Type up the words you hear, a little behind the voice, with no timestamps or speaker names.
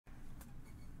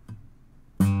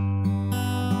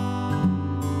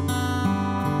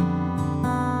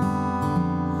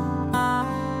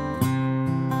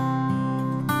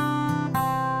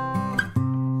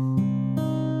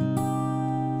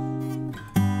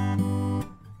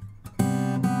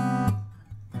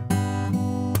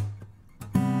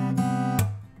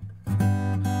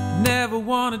Never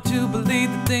wanted to believe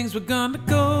that things were gonna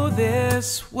go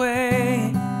this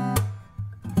way.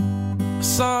 I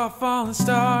saw a falling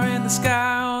star in the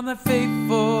sky on that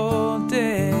fateful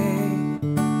day.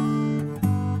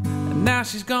 And now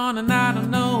she's gone and I don't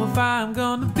know if I'm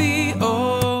gonna be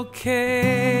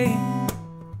okay.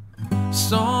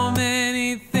 So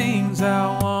many things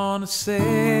I wanna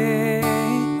say.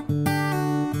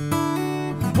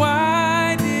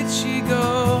 Why did she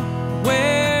go?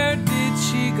 Where did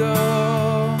she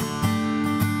go?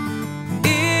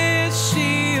 Is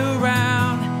she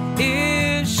around?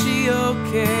 Is she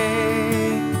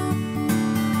okay?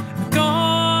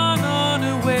 Gone on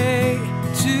her way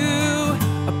to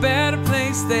a better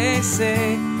place, they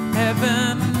say.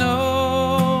 Heaven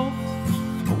knows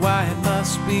why it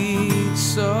must be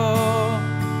so.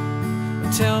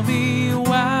 Tell me,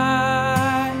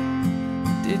 why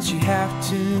did she have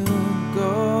to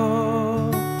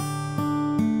go?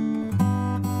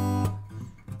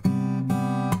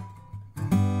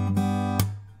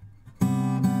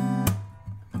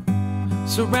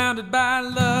 Surrounded by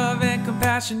love and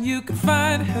compassion, you could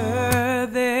find her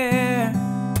there.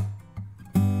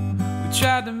 We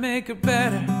tried to make her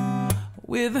better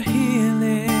with a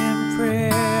healing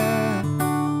prayer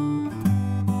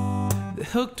that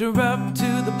hooked her up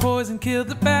to the poison, killed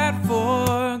the bad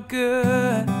for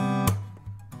good.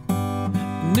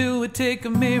 Knew it'd take a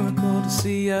miracle to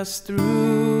see us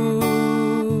through.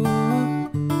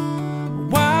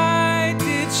 Why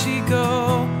did she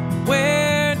go?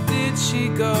 Where did she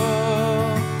go?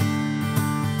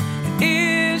 And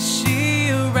is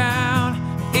she around?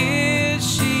 Is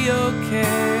she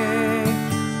okay?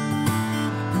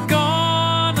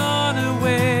 Gone on her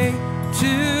way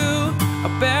to a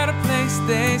better place,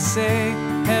 they say.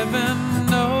 Heaven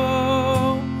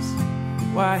knows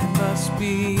why it must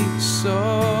be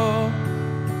so.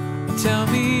 Tell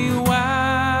me,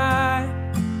 why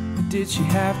did she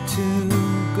have to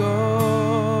go?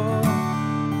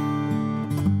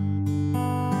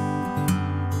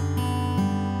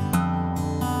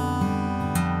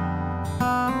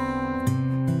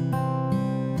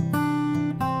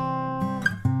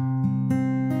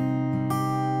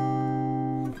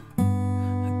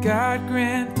 God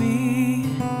grant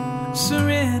me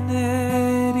serenity.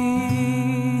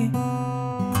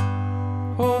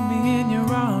 Hold me in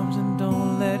your arms and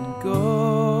don't let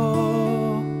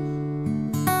go.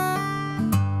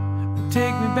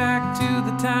 Take me back to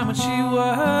the time when she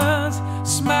was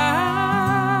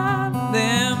smiling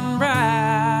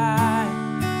bright,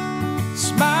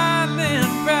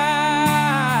 smiling bright.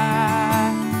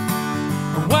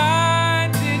 Why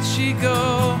did she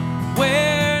go?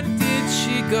 Where did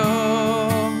she go?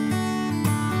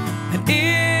 And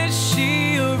is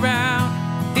she around?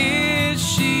 Is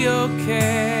she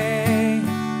okay?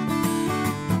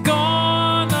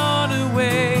 Gone on her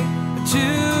way to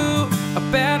a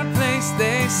better place,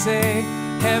 they say.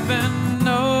 Heaven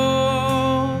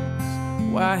knows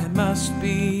why it must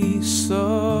be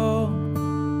so.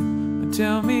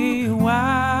 Tell me,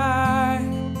 why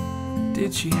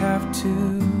did she have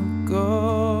to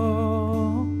go?